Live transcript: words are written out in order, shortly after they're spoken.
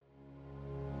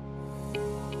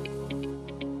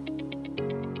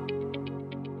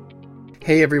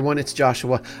Hey everyone, it's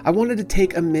Joshua. I wanted to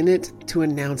take a minute to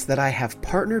announce that I have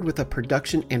partnered with a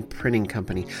production and printing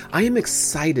company. I am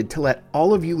excited to let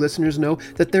all of you listeners know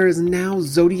that there is now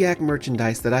Zodiac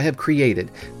merchandise that I have created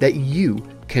that you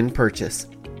can purchase.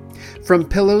 From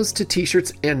pillows to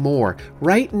t-shirts and more,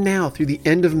 right now through the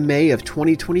end of May of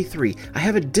 2023, I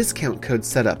have a discount code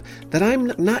set up that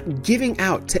I'm not giving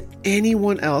out to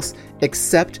anyone else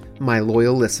except my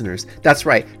loyal listeners. That's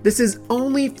right, this is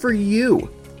only for you.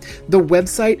 The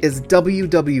website is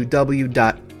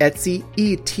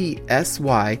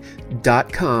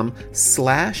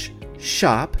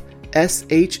www.etsy.com/shop,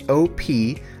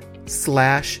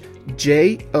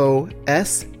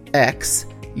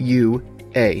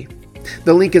 SHOP/JOSXUA.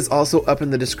 The link is also up in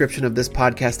the description of this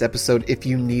podcast episode if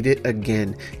you need it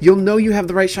again. You'll know you have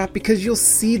the right shop because you'll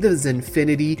see the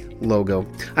ZeNfinity logo.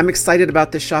 I'm excited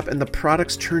about this shop and the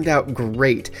products turned out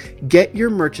great. Get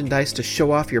your merchandise to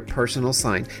show off your personal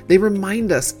sign. They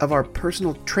remind us of our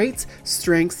personal traits,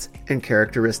 strengths, and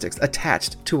characteristics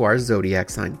attached to our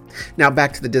Zodiac sign. Now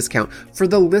back to the discount. For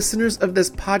the listeners of this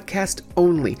podcast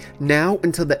only, now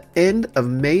until the end of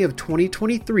May of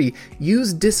 2023,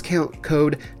 use discount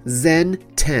code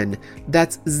ZEN10.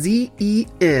 That's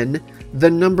ZEN, the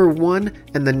number 1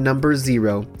 and the number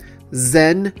 0.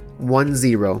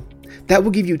 ZEN10. That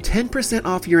will give you 10%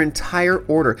 off your entire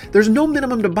order. There's no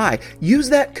minimum to buy. Use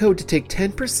that code to take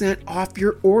 10% off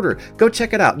your order. Go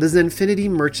check it out, the ZeNfinity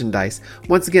merchandise.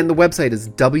 Once again, the website is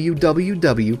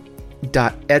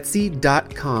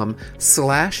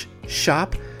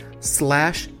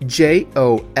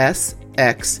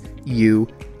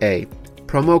www.etsy.com/shop/JOSXUA.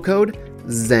 Promo code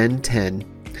ZEN10.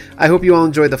 I hope you all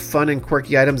enjoy the fun and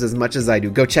quirky items as much as I do.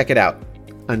 Go check it out.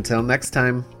 Until next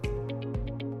time.